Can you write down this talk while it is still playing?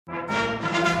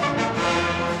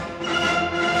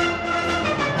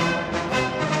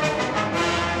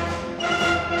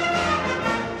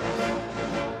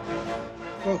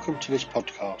Welcome to this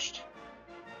podcast.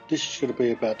 This is going to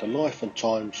be about the life and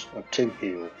times of Tim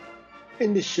Heale.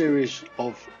 In this series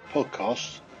of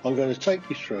podcasts, I'm going to take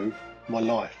you through my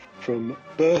life from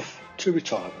birth to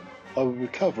retirement. I will be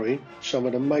covering some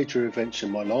of the major events in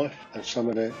my life and some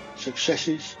of the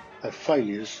successes and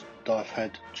failures that I've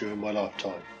had during my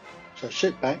lifetime. So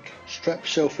sit back, strap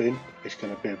yourself in, it's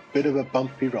going to be a bit of a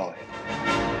bumpy ride.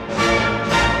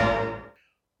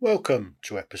 Welcome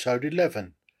to episode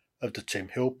 11 of the Tim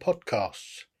Heale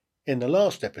podcasts. In the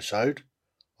last episode,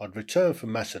 I'd returned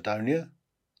from Macedonia,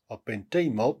 I'd been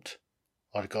demobbed,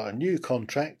 I'd got a new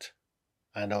contract,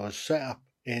 and I was set up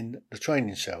in the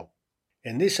training cell.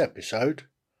 In this episode,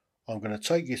 I'm going to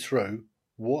take you through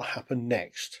what happened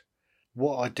next,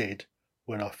 what I did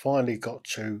when I finally got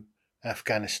to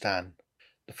Afghanistan.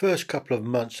 The first couple of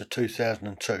months of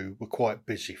 2002 were quite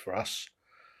busy for us.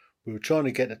 We were trying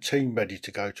to get the team ready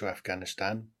to go to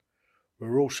Afghanistan. We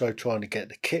were also trying to get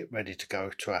the kit ready to go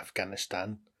to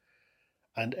Afghanistan,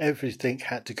 and everything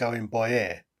had to go in by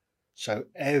air. So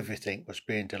everything was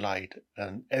being delayed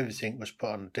and everything was put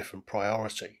on a different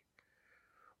priority.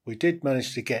 We did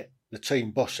manage to get the team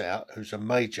boss out, who's a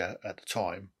major at the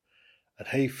time, and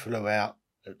he flew out,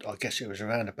 I guess it was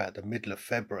around about the middle of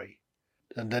February.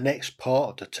 And the next part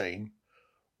of the team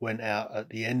went out at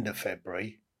the end of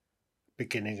February,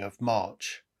 beginning of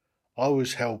March. I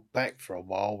was held back for a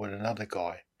while with another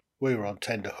guy. We were on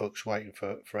tender hooks waiting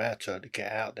for our turn to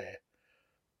get out there.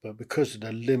 But because of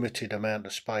the limited amount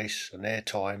of space and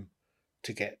airtime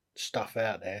to get stuff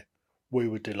out there, we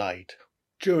were delayed.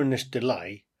 During this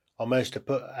delay, I managed to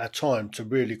put our time to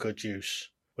really good use.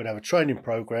 We'd have a training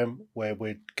program where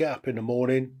we'd get up in the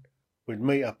morning, we'd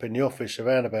meet up in the office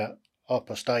around about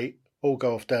 8:30, all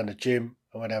go off down the gym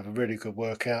and we'd have a really good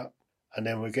workout. And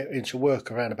then we'd get into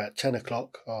work around about 10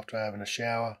 o'clock after having a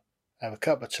shower, have a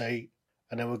cup of tea,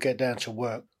 and then we'd get down to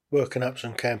work, working up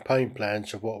some campaign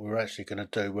plans of what we were actually going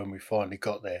to do when we finally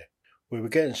got there. We were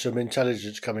getting some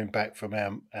intelligence coming back from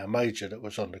our major that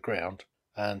was on the ground,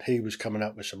 and he was coming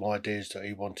up with some ideas that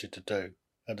he wanted to do.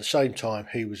 At the same time,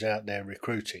 he was out there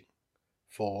recruiting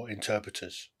for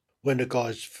interpreters. When the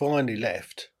guys finally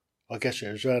left, I guess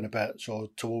it was around about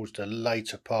sort of towards the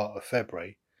later part of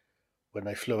February, when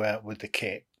they flew out with the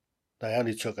kit. They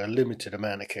only took a limited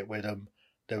amount of kit with them.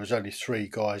 There was only 3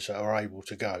 guys that were able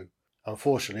to go.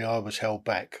 Unfortunately, I was held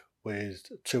back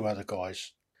with 2 other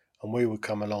guys, and we would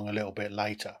come along a little bit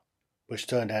later, which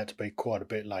turned out to be quite a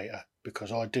bit later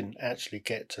because I didn't actually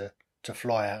get to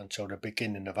fly out until the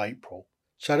beginning of April.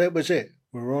 So that was it.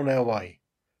 We were on our way.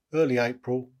 Early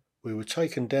April, we were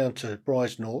taken down to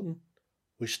Brize Norton.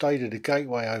 We stayed at the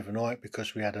gateway overnight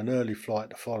because we had an early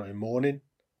flight the following morning.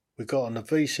 We got on the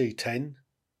VC-10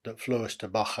 that flew us to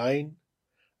Bahrain,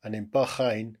 and in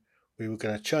Bahrain we were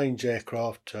going to change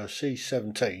aircraft to a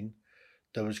C-17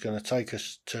 that was going to take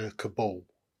us to Kabul.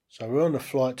 So we're on the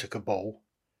flight to Kabul,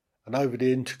 and over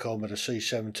the intercom of the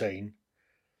C-17,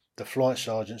 the flight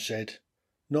sergeant said,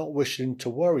 "Not wishing to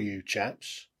worry you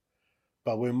chaps,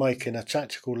 but we're making a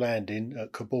tactical landing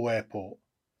at Kabul airport.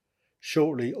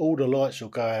 Shortly all the lights will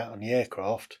go out on the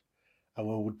aircraft and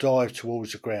we will dive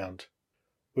towards the ground.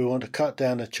 We want to cut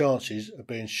down the chances of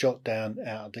being shot down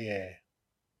out of the air,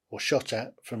 or shot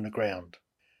at from the ground."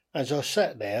 As I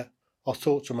sat there, I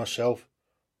thought to myself,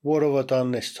 what have I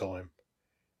done this time?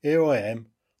 Here I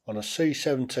am on a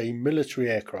C-17 military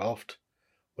aircraft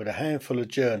with a handful of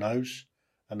journos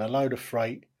and a load of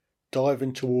freight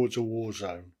diving towards a war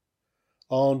zone.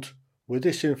 Armed with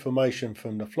this information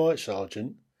from the flight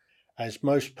sergeant, as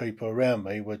most people around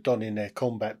me were donning their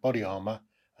combat body armour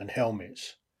and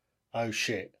helmets. Oh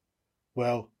shit.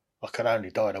 Well, I could only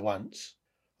die the once.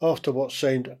 After what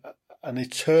seemed an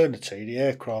eternity, the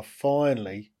aircraft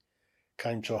finally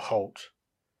came to a halt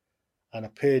and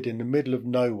appeared in the middle of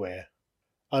nowhere.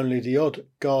 Only the odd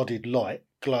guarded light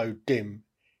glowed dim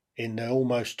in the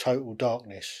almost total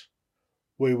darkness.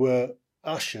 We were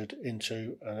ushered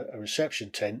into a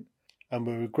reception tent and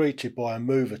we were greeted by a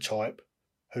mover type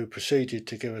who proceeded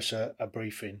to give us a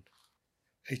briefing.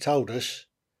 He told us,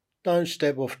 "Don't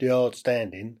step off the hard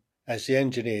standing, as the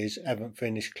engineers haven't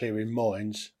finished clearing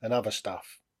mines and other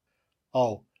stuff.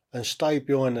 Oh, and stay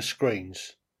behind the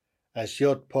screens, as the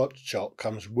odd pot shot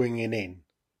comes winging in.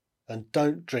 And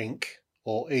don't drink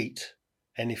or eat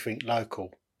anything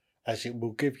local, as it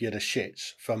will give you the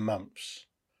shits for months.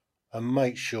 And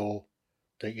make sure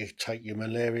that you take your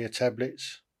malaria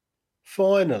tablets."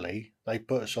 Finally, they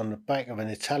put us on the back of an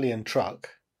Italian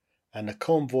truck, and the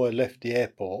convoy left the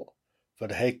airport for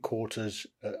the headquarters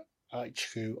at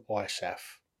HQ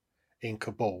ISAF in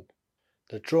Kabul.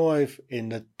 The drive in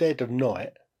the dead of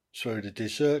night through the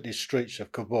deserted streets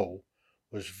of Kabul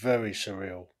was very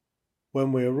surreal.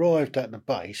 When we arrived at the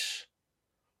base,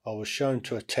 I was shown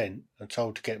to a tent and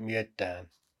told to get my head down.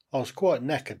 I was quite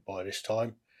knackered by this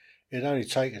time. It had only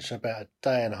taken us about a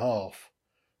day and a half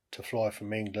to fly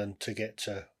from England to get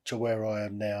to where I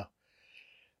am now,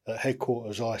 at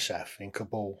headquarters ISAF in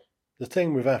Kabul. The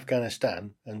thing with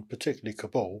Afghanistan, and particularly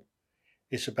Kabul,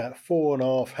 it's about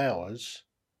 4.5 hours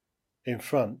in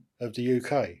front of the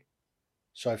UK.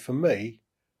 So for me,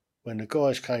 when the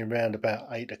guys came round about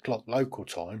 8 o'clock local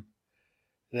time,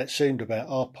 that seemed about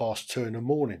 2:30 in the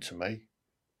morning to me.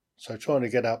 So trying to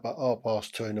get up at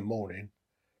 2:30 in the morning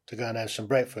to go and have some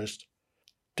breakfast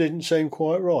didn't seem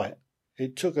quite right.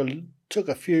 It took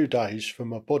a few days for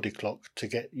my body clock to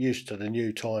get used to the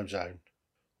new time zone.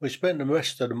 We spent the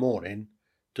rest of the morning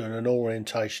doing an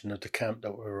orientation of the camp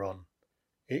that we were on.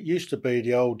 It used to be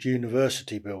the old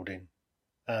university building,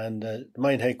 and the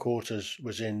main headquarters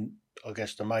was in, I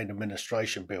guess, the main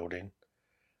administration building,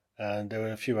 and there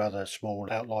were a few other small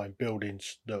outlying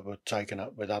buildings that were taken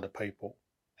up with other people.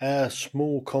 Our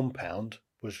small compound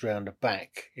was round the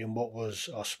back in what was,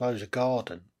 I suppose, a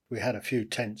garden. We had a few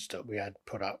tents that we had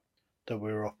put up that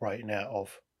we were operating out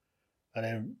of. And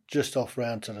then just off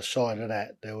round to the side of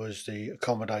that, there was the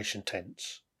accommodation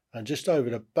tents. And just over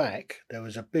the back, there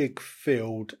was a big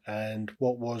field and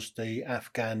what was the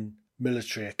Afghan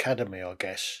military academy, I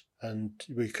guess. And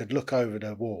we could look over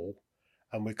the wall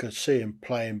and we could see them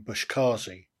playing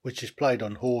bushkazi, which is played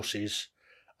on horses,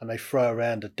 and they throw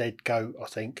around a dead goat, I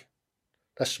think.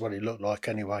 That's what it looked like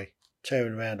anyway,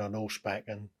 tearing around on horseback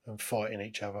and fighting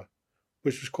each other,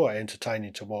 which was quite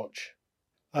entertaining to watch.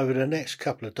 Over the next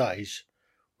couple of days,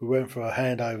 we went for a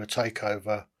handover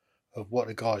takeover of what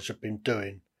the guys had been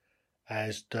doing,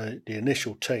 as the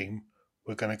initial team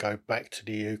were going to go back to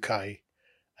the UK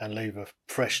and leave a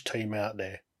fresh team out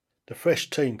there. The fresh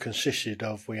team consisted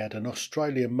of, we had an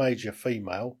Australian major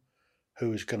female who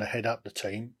was going to head up the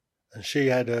team, and she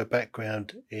had her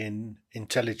background in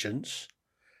intelligence,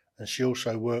 and she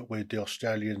also worked with the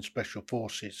Australian Special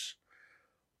Forces,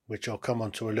 which I'll come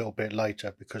on to a little bit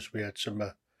later because we had some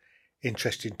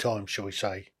interesting times, shall we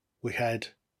say. We had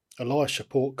a life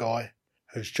support guy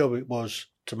whose job it was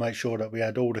to make sure that we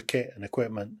had all the kit and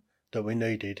equipment that we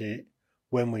needed it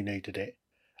when we needed it.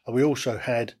 And we also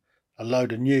had a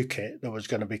load of new kit that was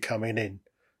going to be coming in.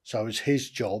 So it was his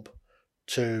job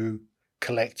to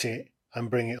collect it and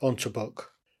bring it onto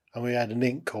book. And we had an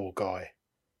ink call guy.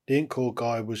 The ink call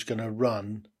guy was going to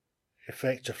run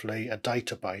effectively a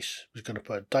database, was going to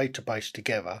put a database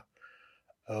together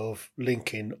of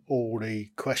linking all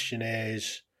the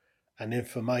questionnaires and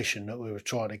information that we were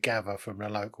trying to gather from the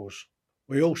locals.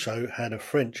 We also had a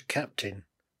French captain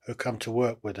who come to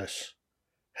work with us.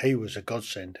 He was a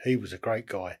godsend. He was a great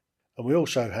guy. And we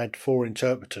also had 4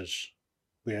 interpreters.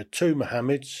 We had 2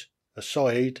 Mohammeds, a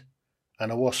Saeed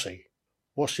and a Wassi.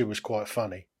 Wassi was quite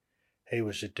funny. He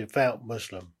was a devout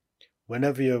Muslim.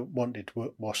 Whenever you wanted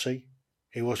Wassi,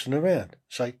 he wasn't around.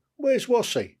 Say, where's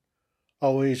Wassi?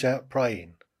 Oh, he's out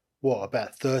praying. What,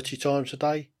 about 30 times a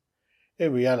day?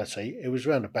 In reality, he was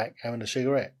round the back having a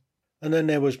cigarette. And then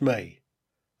there was me.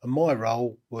 And my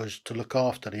role was to look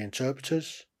after the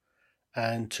interpreters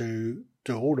and to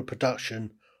do all the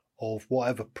production of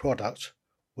whatever product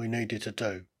we needed to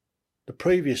do. The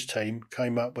previous team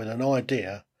came up with an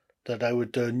idea that they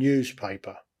would do a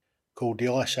newspaper called the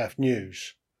ISAF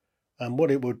News, and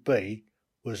what it would be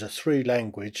was a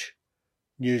 3-language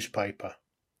newspaper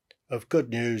of good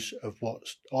news of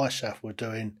what ISAF were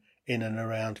doing in and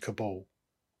around Kabul.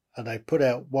 And they put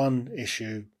out 1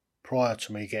 issue prior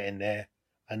to me getting there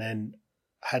and then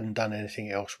hadn't done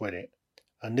anything else with it.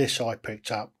 And this I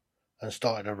picked up and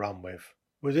started to run with.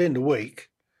 Within the week,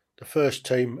 the first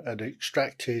team had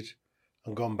extracted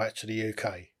and gone back to the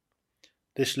UK.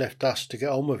 This left us to get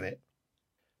on with it.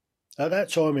 At that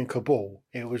time in Kabul,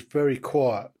 it was very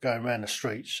quiet going around the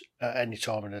streets at any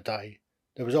time of the day.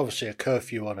 There was obviously a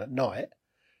curfew on at night,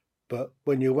 but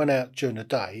when you went out during the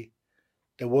day,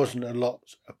 there wasn't a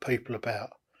lot of people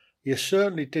about. You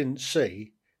certainly didn't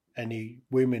see any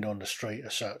women on the street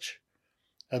as such.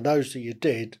 And those that you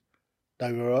did,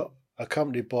 they were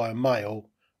accompanied by a male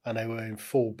and they were in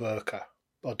full burqa.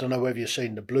 I don't know whether you've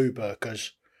seen the blue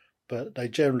burqas, but they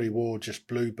generally wore just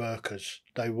blue burqas.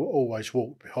 They would always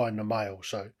walk behind the male,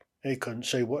 so he couldn't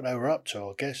see what they were up to,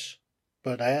 I guess.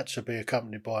 But they had to be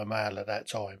accompanied by a male at that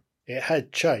time. It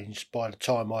had changed by the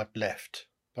time I'd left,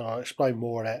 but I'll explain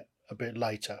more of that a bit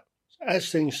later. As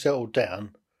things settled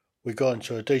down, we got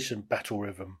into a decent battle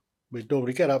rhythm. We'd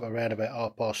normally get up around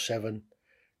about 7:30,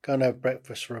 go and have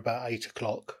breakfast for about 8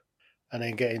 o'clock, and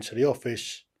then get into the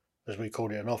office. As we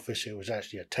called it an office, it was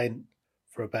actually a tent,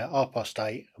 for about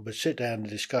 8:30, and we'd sit down and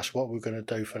discuss what we're going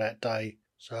to do for that day.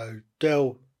 So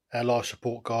Del, our life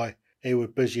support guy, he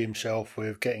would busy himself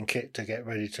with getting kit to get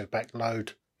ready to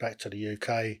backload back to the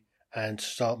UK and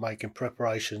start making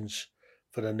preparations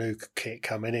for the new kit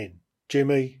coming in.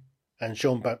 Jimmy and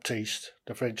Jean-Baptiste,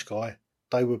 the French guy,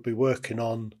 they would be working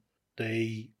on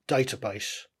the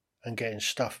database and getting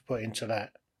stuff put into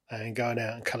that and going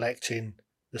out and collecting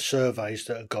the surveys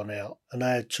that had gone out. And they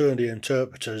had two of the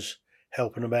interpreters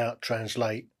helping them out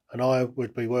translate. And I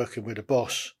would be working with the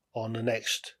boss on the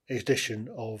next edition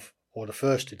of, or the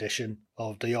first edition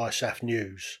of the ISAF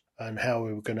news, and how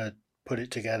we were going to put it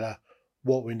together,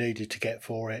 what we needed to get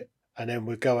for it. And then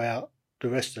we'd go out the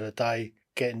rest of the day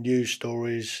getting news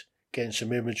stories, getting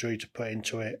some imagery to put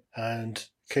into it, and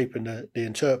keeping the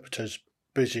interpreters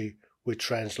busy with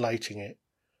translating it.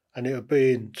 And it would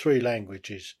be in 3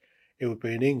 languages. It would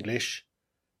be in English,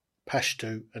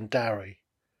 Pashto and Dari.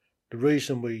 The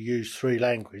reason we use 3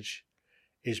 languages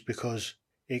is because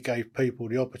it gave people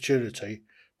the opportunity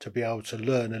to be able to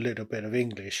learn a little bit of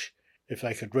English. If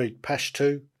they could read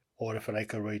Pashto, or if they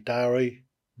could read Dari,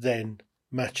 then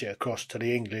match it across to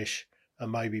the English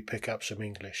and maybe pick up some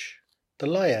English. The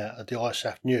layout of the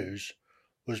ISAF news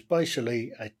was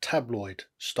basically a tabloid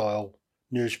style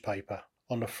newspaper.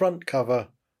 On the front cover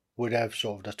we'd have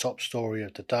sort of the top story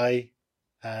of the day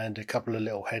and a couple of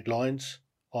little headlines.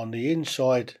 On the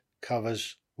inside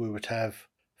covers we would have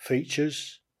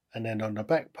features, and then on the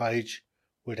back page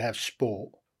we'd have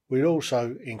sport. We'd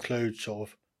also include sort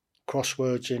of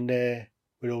crosswords in there.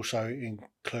 We'd also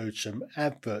include some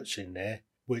adverts in there,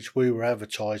 which we were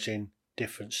advertising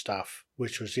different stuff,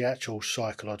 which was the actual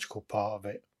psychological part of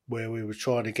it, where we were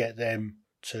trying to get them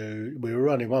to, we were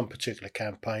running one particular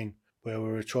campaign where we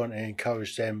were trying to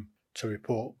encourage them to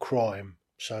report crime.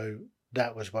 So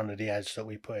that was one of the ads that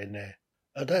we put in there.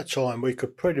 At that time, we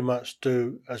could pretty much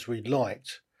do as we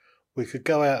liked. We could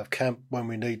go out of camp when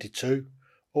we needed to.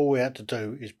 All we had to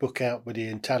do is book out with the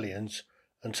Italians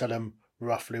and tell them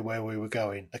roughly where we were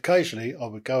going. Occasionally, I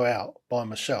would go out by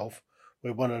myself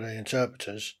with one of the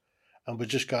interpreters and would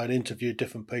just go and interview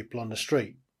different people on the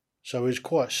street. So it was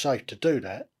quite safe to do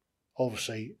that.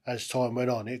 Obviously, as time went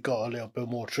on, it got a little bit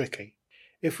more tricky.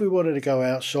 If we wanted to go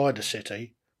outside the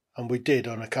city, and we did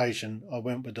on occasion, I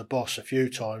went with the boss a few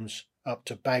times up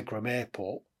to Bagram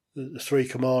Airport. The 3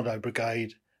 Commando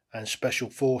Brigade and Special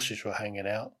Forces were hanging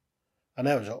out, and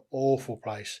that was an awful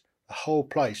place. The whole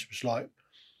place was like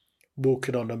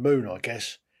walking on the moon, I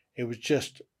guess. It was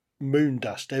just moon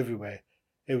dust everywhere.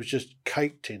 It was just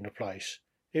caked in the place.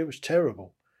 It was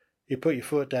terrible. You put your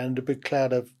foot down and a big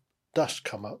cloud of dust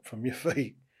come up from your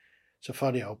feet. It's a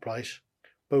funny old place.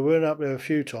 But we went up there a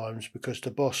few times because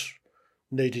the boss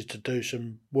needed to do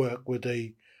some work with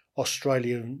the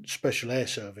Australian Special Air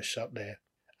Service up there.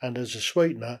 And as a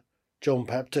sweetener,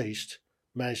 Jean-Baptiste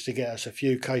managed to get us a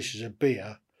few cases of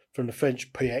beer from the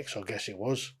French PX, I guess it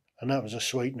was, and that was a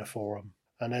sweetener for them.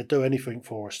 And they'd do anything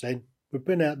for us then. We'd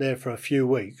been out there for a few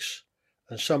weeks,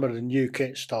 and some of the new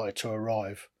kit started to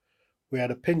arrive. We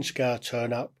had a Pinscow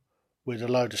turn up with a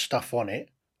load of stuff on it,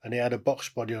 and it had a box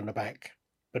body on the back,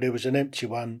 but it was an empty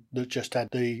one that just had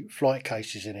the flight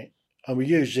cases in it. And we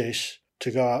used this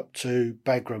to go up to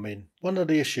Bagram in. One of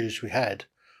the issues we had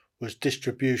was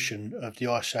distribution of the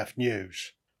ISAF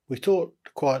news. We thought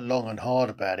quite long and hard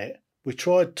about it. We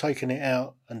tried taking it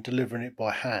out and delivering it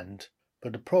by hand,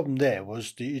 but the problem there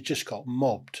was that it just got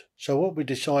mobbed. So what we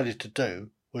decided to do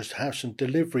was to have some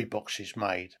delivery boxes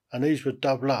made, and these would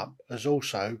double up as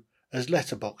also as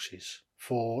letterboxes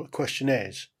for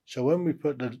questionnaires. So when we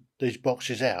put these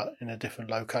boxes out in the different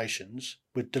locations,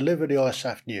 we'd deliver the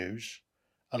ISAF news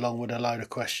along with a load of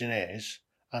questionnaires,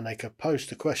 and they could post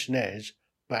the questionnaires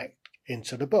back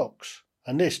into the box.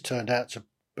 And this turned out to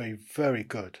be very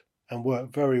good and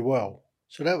worked very well.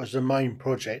 So that was the main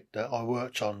project that I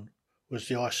worked on, was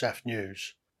the ISAF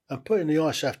news. And putting the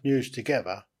ISAF news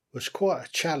together was quite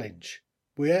a challenge.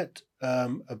 We had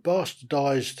a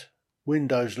bastardised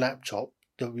Windows laptop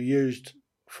that we used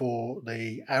for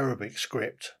the Arabic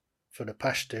script for the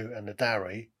Pashto and the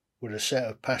Dari, with a set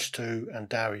of Pashto and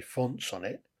Dari fonts on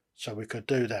it, so we could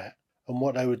do that. And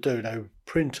what they would do, they would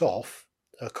print off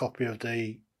a copy of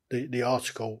the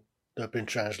article that had been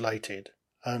translated,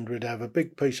 and we'd have a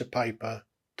big piece of paper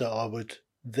that I would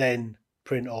then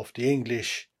print off the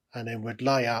English, and then we'd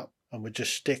lay up and we'd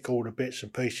just stick all the bits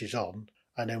and pieces on,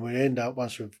 and then we'd end up,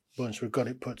 once we've got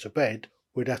it put to bed,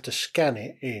 we'd have to scan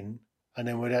it in, and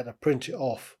then we'd have to print it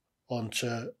off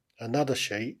onto another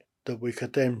sheet that we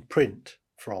could then print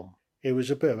from. It was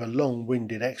a bit of a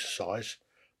long-winded exercise,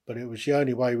 but it was the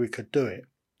only way we could do it.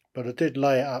 But I did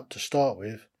lay it up to start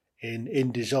with in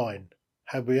InDesign,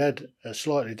 Had we had a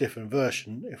slightly different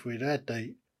version, if we'd had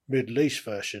the Middle East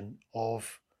version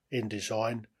of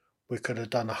InDesign, we could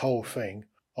have done the whole thing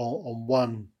on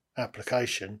one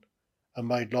application and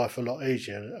made life a lot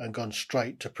easier and gone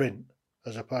straight to print,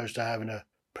 as opposed to having to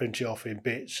print it off in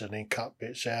bits and then cut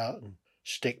bits out and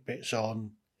stick bits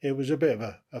on. It was a bit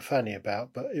of a fanny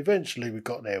about, but eventually we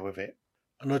got there with it.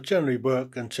 And I generally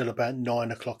work until about 9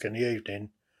 o'clock in the evening,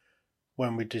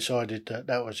 when we decided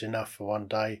that was enough for one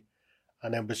day,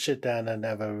 and then we'd sit down and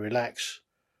have a relax.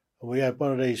 And we had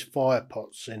one of these fire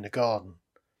pots in the garden,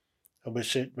 and we'd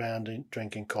sit round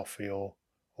drinking coffee or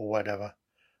whatever,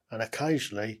 and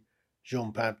occasionally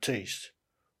Jean-Baptiste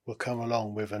would come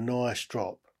along with a nice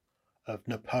drop of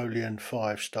Napoleon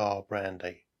 5-star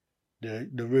brandy, the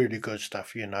really good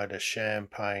stuff, the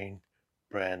champagne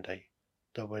brandy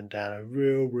that went down a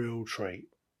real treat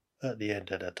at the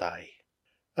end of the day.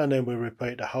 And then we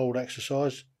repeat the whole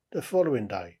exercise the following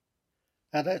day.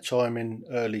 At that time in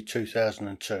early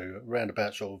 2002, around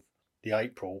about sort of the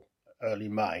April, early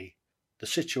May, the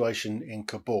situation in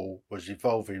Kabul was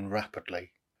evolving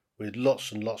rapidly, with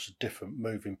lots and lots of different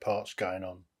moving parts going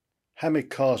on. Hamid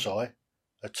Karzai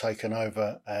had taken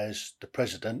over as the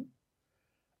president,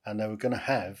 and they were going to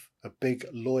have a big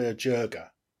lawyer jirga.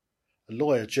 A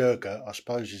lawyer jirga, I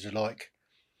suppose, is like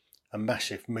a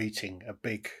massive meeting, a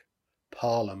big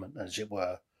parliament, as it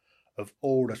were, of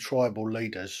all the tribal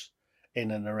leaders in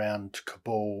and around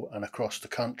Kabul and across the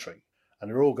country.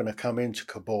 And they're all going to come into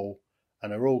Kabul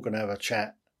and they're all going to have a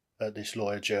chat at this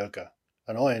lawyer jirga.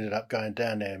 And I ended up going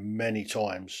down there many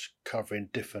times, covering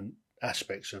different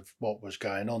aspects of what was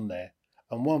going on there.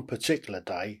 And one particular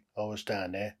day I was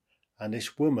down there, and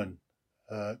this woman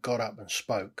got up and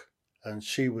spoke, and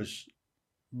she was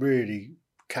really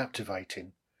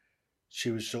captivating. She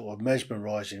was sort of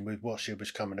mesmerising with what she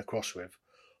was coming across with.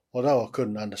 Although I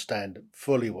couldn't understand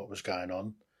fully what was going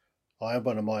on, I had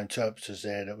one of my interpreters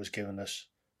there that was giving us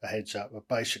a heads up of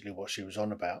basically what she was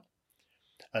on about.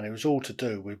 And it was all to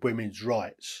do with women's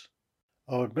rights.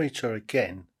 I would meet her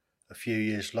again a few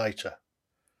years later,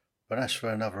 but that's for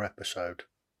another episode.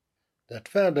 They'd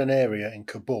found an area in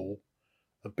Kabul,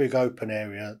 a big open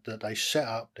area, that they set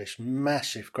up this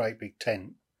massive, great big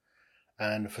tent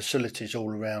and facilities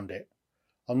all around it.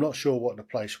 I'm not sure what the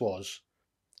place was.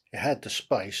 It had the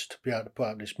space to be able to put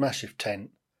up this massive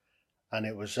tent, and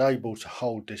it was able to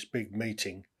hold this big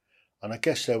meeting. And I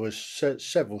guess there was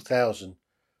several thousand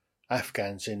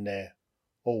Afghans in there,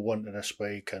 all wanting to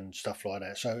speak and stuff like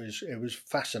that. So it was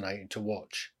fascinating to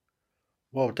watch.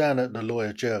 While down at the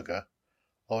lawyer jirga,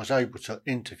 I was able to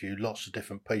interview lots of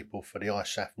different people for the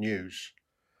ISAF news.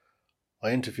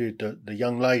 I interviewed the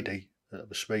young lady that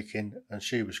was speaking, and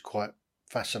she was quite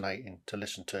fascinating to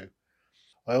listen to.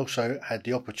 I also had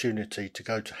the opportunity to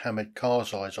go to Hamid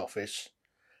Karzai's office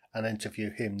and interview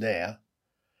him there,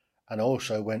 and I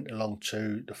also went along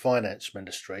to the finance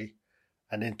ministry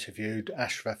and interviewed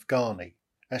Ashraf Ghani.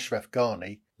 Ashraf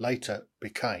Ghani later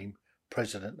became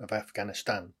president of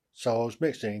Afghanistan, so I was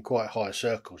mixing in quite high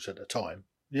circles at the time.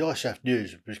 The ISAF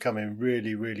news was becoming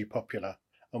really popular,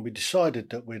 and we decided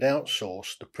that we'd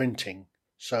outsource the printing,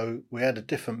 so we had a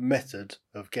different method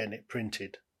of getting it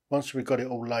printed. Once we got it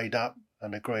all laid up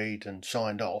and agreed and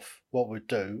signed off, what we'd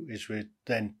do is we'd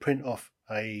then print off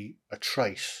a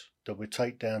trace that we'd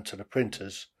take down to the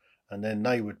printers, and then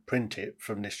they would print it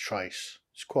from this trace.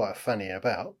 It's quite a funny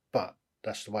about, but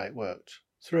that's the way it worked.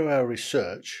 Through our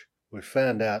research, we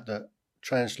found out that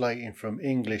translating from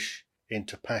English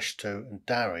into Pashto and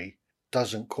Dari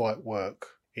doesn't quite work.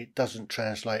 It doesn't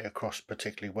translate across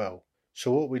particularly well.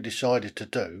 So what we decided to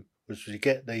do was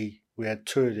we had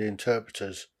two of the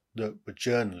interpreters that were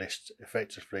journalists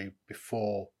effectively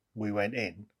before we went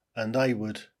in, and they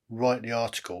would write the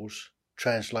articles,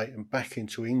 translate them back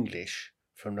into English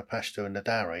from the Pashto and the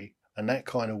Dari, and that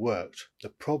kind of worked. The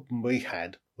problem we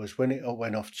had was when it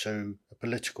went off to a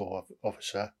political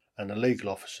officer and a legal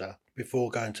officer before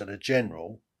going to the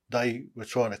general, they were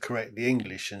trying to correct the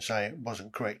English and say it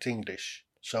wasn't correct English.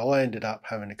 So I ended up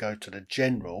having to go to the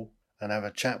general and have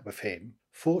a chat with him.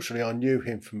 Fortunately, I knew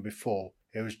him from before.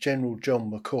 It was General John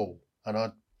McCall, and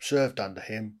I'd served under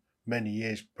him many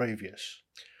years previous.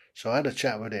 So I had a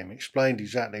chat with him, explained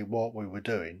exactly what we were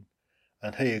doing,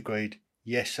 and he agreed,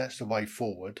 yes, that's the way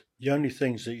forward. The only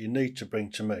things that you need to bring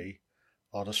to me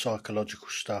are the psychological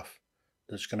stuff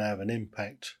that's going to have an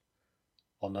impact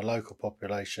on the local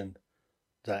population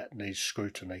that needs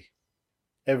scrutiny.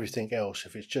 Everything else,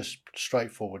 if it's just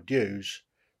straightforward news,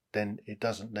 then it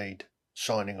doesn't need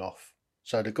signing off.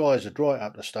 So the guys would write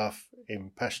up the stuff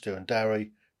in Pashto and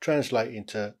Dari, translate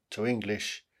into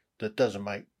English that doesn't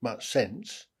make much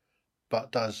sense,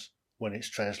 but does when it's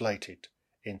translated.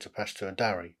 into Pashto and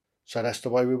Dari. So that's the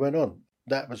way we went on.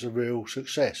 That was a real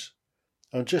success.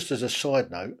 And just as a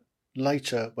side note,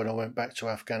 later when I went back to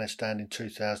Afghanistan in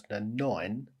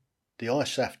 2009, the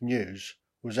ISAF news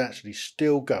was actually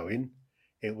still going.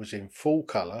 It was in full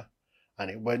colour and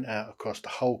it went out across the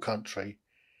whole country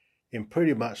in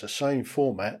pretty much the same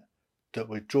format that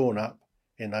we'd drawn up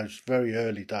in those very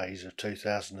early days of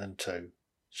 2002.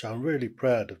 So I'm really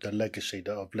proud of the legacy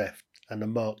that I've left and the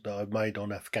mark that I've made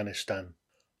on Afghanistan.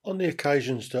 On the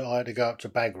occasions that I had to go up to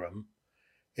Bagram,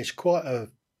 it's quite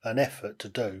an effort to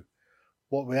do.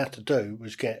 What we had to do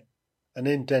was get an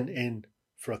indent in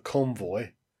for a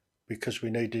convoy because we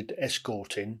needed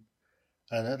escorting,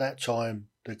 and at that time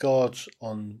the guards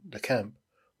on the camp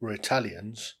were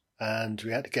Italians and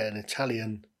we had to get an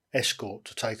Italian escort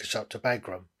to take us up to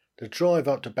Bagram. The drive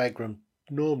up to Bagram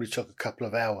normally took a couple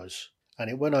of hours and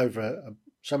it went over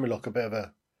something like a bit of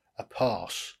a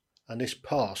pass, and this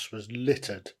pass was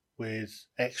littered with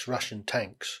ex-Russian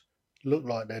tanks. Looked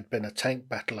like there'd been a tank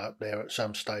battle up there at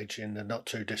some stage in the not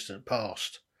too distant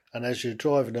past, and as you're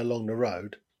driving along the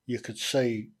road you could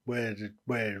see where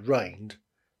it rained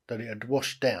that it had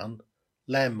washed down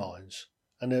landmines,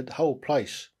 and the whole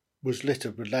place was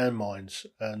littered with landmines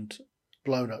and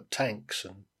blown up tanks,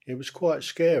 and it was quite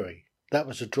scary. That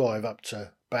was a drive up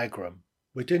to Bagram.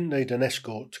 We didn't need an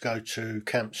escort to go to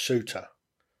Camp Suta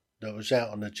that was out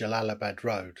on the Jalalabad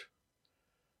road,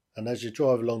 and as you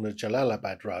drive along the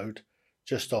Jalalabad road,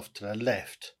 just off to the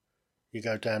left, you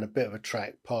go down a bit of a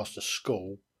track past a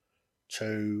school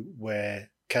to where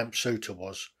Camp Suta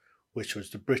was, which was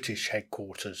the British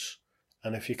headquarters.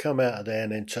 And if you come out of there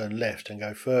and then turn left and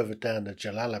go further down the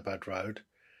Jalalabad road,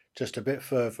 just a bit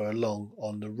further along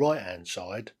on the right hand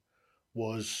side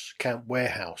was Camp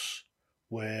Warehouse,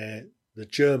 where the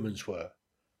Germans were.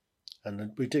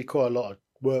 And we did quite a lot of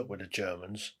work with the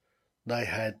Germans. They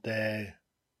had their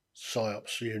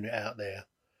PSYOPs unit out there,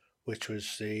 which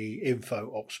was the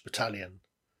Info Ops Battalion,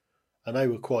 and they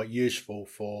were quite useful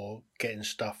for getting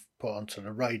stuff put onto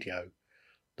the radio.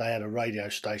 They had a radio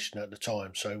station at the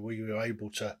time, so we were able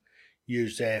to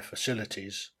use their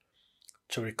facilities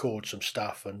to record some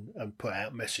stuff and put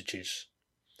out messages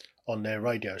on their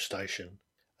radio station.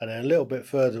 And then a little bit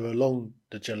further along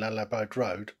the Jalalabad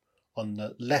road, on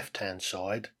the left-hand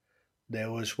side,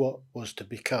 there was what was to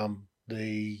become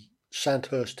the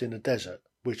Sandhurst in the Desert,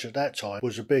 which at that time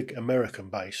was a big American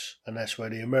base, and that's where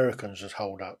the Americans was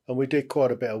holed up. And we did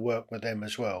quite a bit of work with them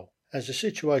as well. As the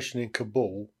situation in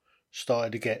Kabul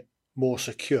started to get more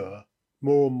secure,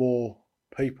 more and more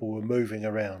people were moving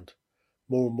around,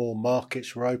 more and more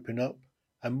markets were opening up,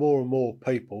 and more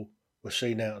people were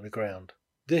seen out on the ground.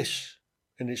 This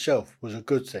in itself was a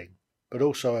good thing, but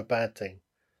also a bad thing.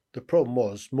 The problem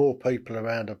was more people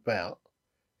around about,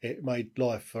 it made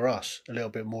life for us a little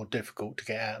bit more difficult to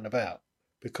get out and about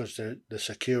because the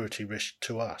security risk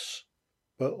to us.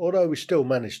 But although we still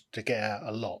managed to get out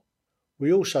a lot,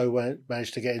 we also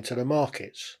managed to get into the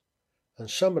markets, and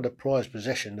some of the prized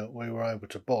possession that we were able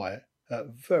to buy at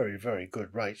very, very good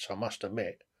rates, I must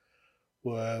admit,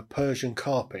 were Persian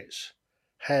carpets,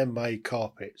 handmade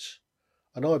carpets.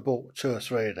 And I bought 2 or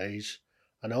 3 of these,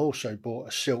 and I also bought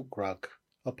a silk rug.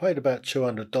 I paid about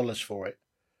 $200 for it,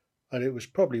 and it was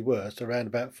probably worth around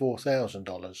about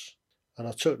 $4,000, and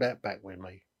I took that back with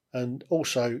me. And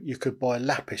also you could buy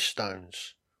lapis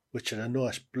stones, which are the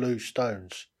nice blue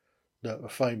stones that were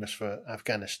famous for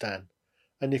Afghanistan,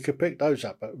 and you could pick those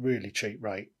up at a really cheap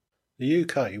rate. The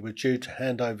UK were due to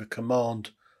hand over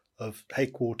command of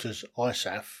Headquarters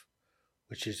ISAF,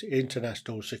 which is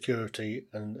International Security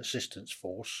and Assistance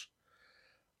Force,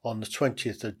 on the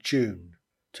 20th of June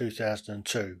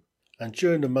 2002, and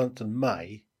during the month of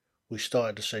May we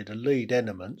started to see the lead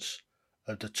elements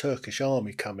of the Turkish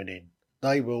army coming in.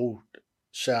 They were all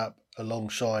set up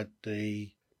alongside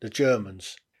the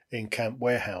Germans in Camp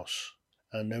Warehouse,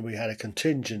 and then we had a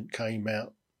contingent came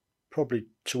out probably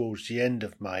towards the end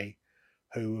of May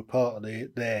who were part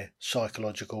of their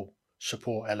psychological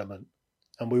support element,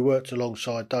 and we worked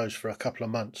alongside those for a couple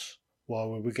of months while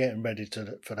we were getting ready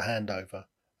for the handover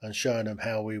and showing them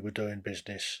how we were doing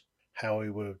business, how we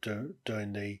were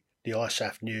doing the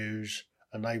ISAF news,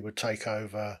 and they would take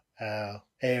over our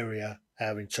area,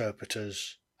 our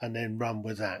interpreters, and then run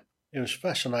with that. It was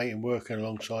fascinating working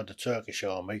alongside the Turkish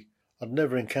army. I'd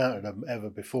never encountered them ever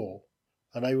before,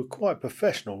 and they were quite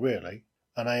professional really,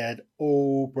 and they had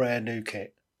all brand new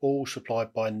kit, all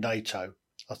supplied by NATO.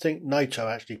 I think NATO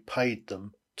actually paid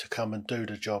them to come and do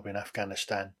the job in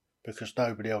Afghanistan because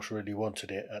nobody else really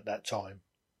wanted it at that time.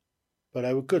 But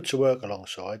they were good to work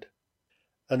alongside.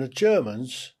 And the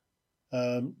Germans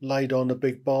laid on a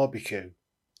big barbecue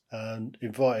and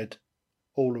invited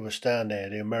all of us down there,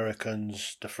 the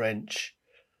Americans, the French,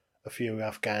 a few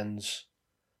Afghans,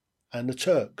 and the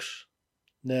Turks.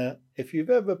 Now, if you've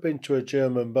ever been to a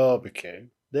German barbecue,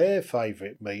 their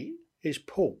favourite meat is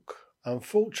pork.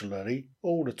 Unfortunately,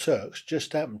 all the Turks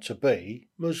just happen to be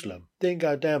Muslim. Didn't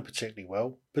go down particularly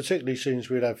well, particularly since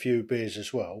we'd had a few beers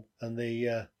as well. And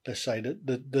let's say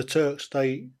that the Turks,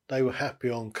 they were happy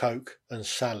on Coke and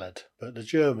salad, but the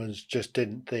Germans just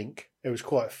didn't think. It was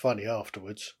quite funny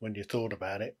afterwards when you thought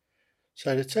about it.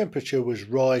 So the temperature was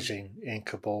rising in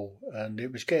Kabul, and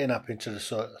it was getting up into the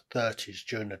sort of 30s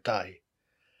during the day,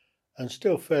 and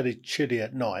still fairly chilly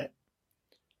at night.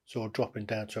 Sort of dropping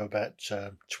down to about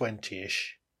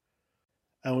 20-ish,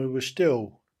 and we were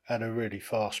still at a really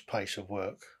fast pace of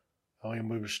work. I mean,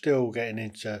 we were still getting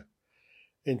into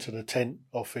the tent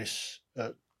office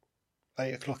at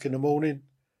 8 o'clock in the morning,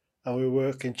 and we were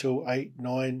working till 8,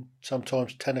 9,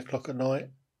 sometimes 10 o'clock at night.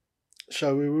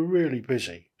 So we were really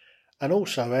busy. And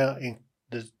also out in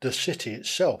the city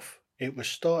itself, it was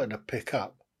starting to pick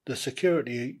up. The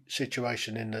security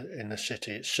situation in the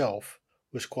city itself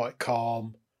was quite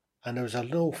calm. And there was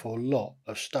an awful lot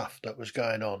of stuff that was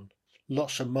going on.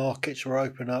 Lots of markets were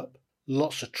open up,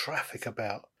 lots of traffic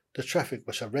about. The traffic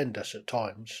was horrendous at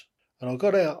times. And I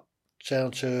got out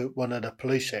down to one of the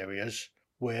police areas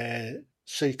where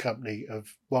C Company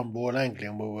of One Royal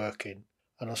Anglian were working.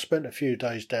 And I spent a few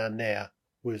days down there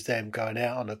with them, going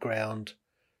out on the ground,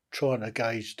 trying to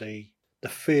gauge the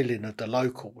feeling of the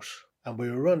locals. And we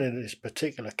were running this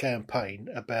particular campaign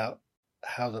about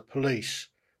how the police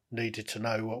needed to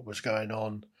know what was going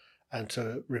on and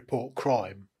to report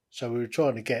crime. So we were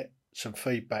trying to get some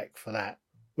feedback for that,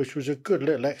 which was a good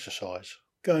little exercise.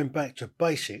 Going back to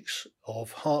basics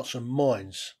of hearts and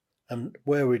minds and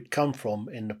where we'd come from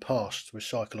in the past with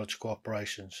psychological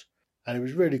operations. And it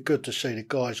was really good to see the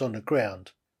guys on the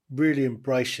ground really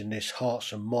embracing this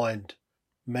hearts and mind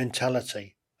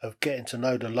mentality of getting to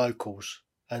know the locals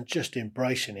and just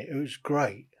embracing it. It was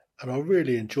great. And I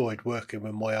really enjoyed working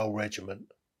with my old regiment.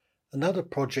 Another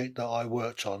project that I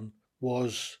worked on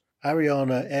was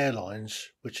Ariana Airlines,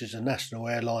 which is a national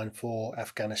airline for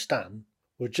Afghanistan,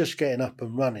 were just getting up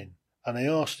and running, and they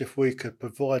asked if we could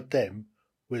provide them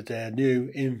with their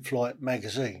new in-flight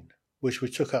magazine, which we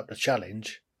took up the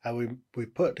challenge, and we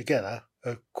put together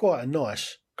quite a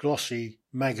nice glossy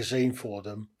magazine for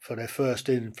them for their first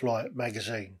in-flight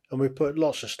magazine. And we put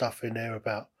lots of stuff in there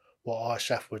about what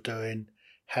ISAF were doing,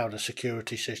 how the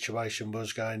security situation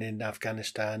was going in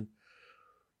Afghanistan.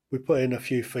 We put in a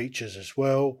few features as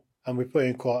well, and we put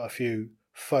in quite a few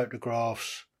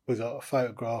photographs. We got a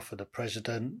photograph of the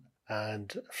president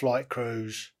and flight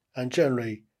crews, and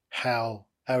generally how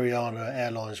Ariana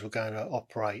Airlines were going to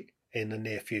operate in the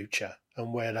near future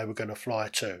and where they were going to fly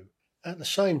to. At the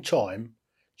same time,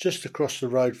 just across the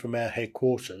road from our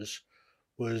headquarters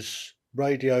was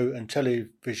Radio and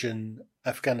Television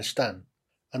Afghanistan,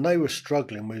 and they were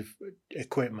struggling with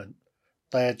equipment.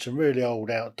 They had some really old,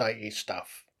 outdated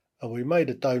stuff, and we made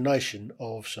a donation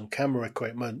of some camera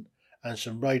equipment and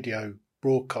some radio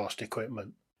broadcast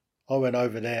equipment. I went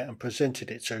over there and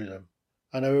presented it to them,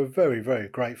 and they were very, very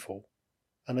grateful.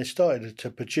 And they started to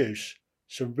produce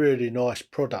some really nice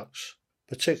products,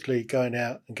 particularly going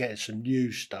out and getting some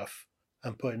news stuff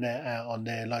and putting that out on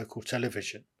their local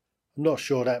television. I'm not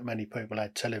sure that many people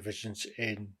had televisions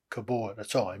in Kabul at the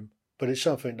time, but it's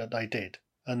something that they did.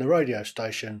 And the radio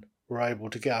station were able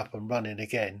to get up and running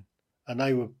again, and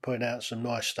they were putting out some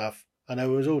nice stuff, and they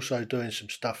was also doing some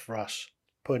stuff for us,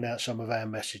 putting out some of our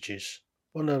messages.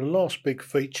 One of the last big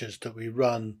features that we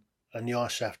run in the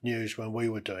ISAF News when we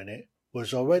were doing it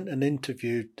was I went and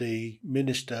interviewed the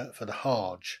Minister for the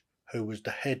Hajj, who was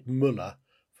the head mullah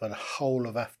for the whole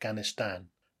of Afghanistan.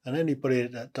 And anybody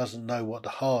that doesn't know what the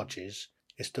Hajj is,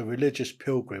 it's the religious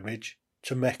pilgrimage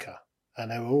to Mecca.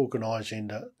 And they were organising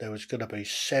that there was going to be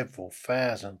several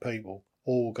thousand people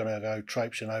all going to go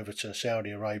traipsing over to Saudi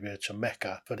Arabia to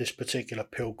Mecca for this particular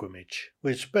pilgrimage.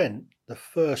 We'd spent the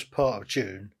first part of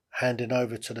June handing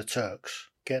over to the Turks,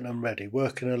 getting them ready,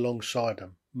 working alongside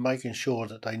them, making sure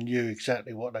that they knew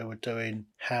exactly what they were doing,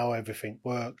 how everything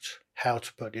worked, how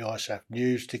to put the ISAF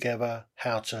News together,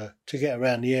 how to get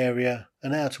around the area,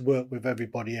 and how to work with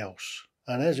everybody else.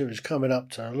 And as it was coming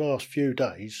up to the last few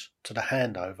days to the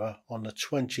handover on the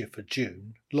 20th of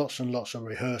June, lots and lots of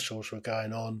rehearsals were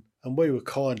going on, and we were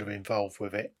kind of involved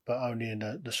with it, but only in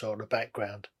the sort of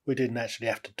background. We didn't actually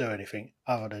have to do anything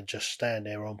other than just stand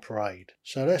there on parade.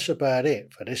 So that's about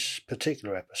it for this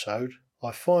particular episode.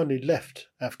 I finally left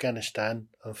Afghanistan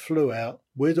and flew out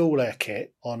with all our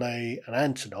kit on an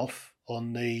Antonov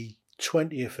on the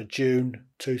 20th of June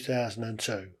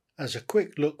 2002. As a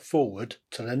quick look forward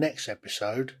to the next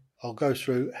episode, I'll go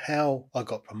through how I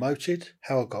got promoted,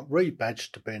 how I got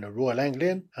rebadged to being a Royal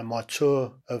Anglian, and my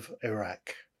tour of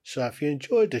Iraq. So if you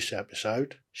enjoyed this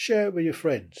episode, share it with your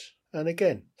friends. And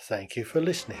again, thank you for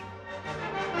listening.